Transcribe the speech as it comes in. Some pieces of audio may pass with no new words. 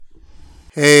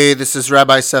Hey, this is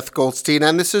Rabbi Seth Goldstein,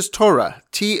 and this is Torah,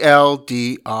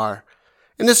 TLDR.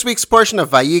 In this week's portion of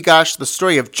Vayigash, the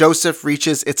story of Joseph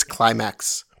reaches its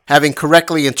climax. Having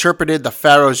correctly interpreted the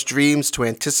Pharaoh's dreams to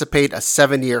anticipate a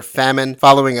 7-year famine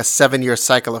following a 7-year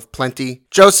cycle of plenty,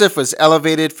 Joseph was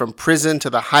elevated from prison to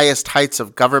the highest heights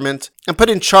of government and put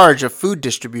in charge of food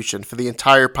distribution for the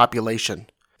entire population.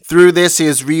 Through this, he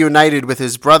is reunited with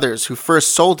his brothers who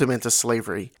first sold him into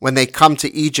slavery when they come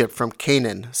to Egypt from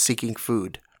Canaan seeking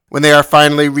food. When they are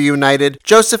finally reunited,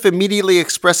 Joseph immediately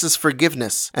expresses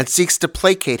forgiveness and seeks to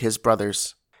placate his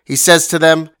brothers. He says to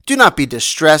them, "Do not be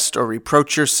distressed or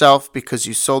reproach yourself because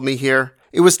you sold me here.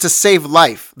 It was to save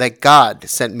life that God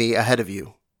sent me ahead of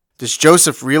you." Does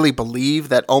Joseph really believe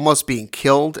that almost being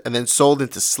killed and then sold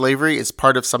into slavery is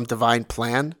part of some divine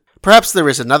plan? Perhaps there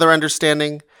is another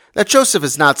understanding, that Joseph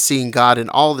is not seeing God in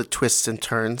all the twists and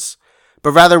turns,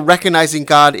 but rather recognizing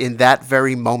God in that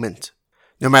very moment.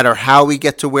 No matter how we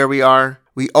get to where we are,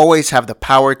 we always have the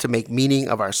power to make meaning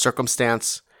of our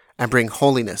circumstance and bring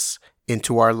holiness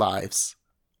into our lives.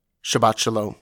 Shabbat Shalom.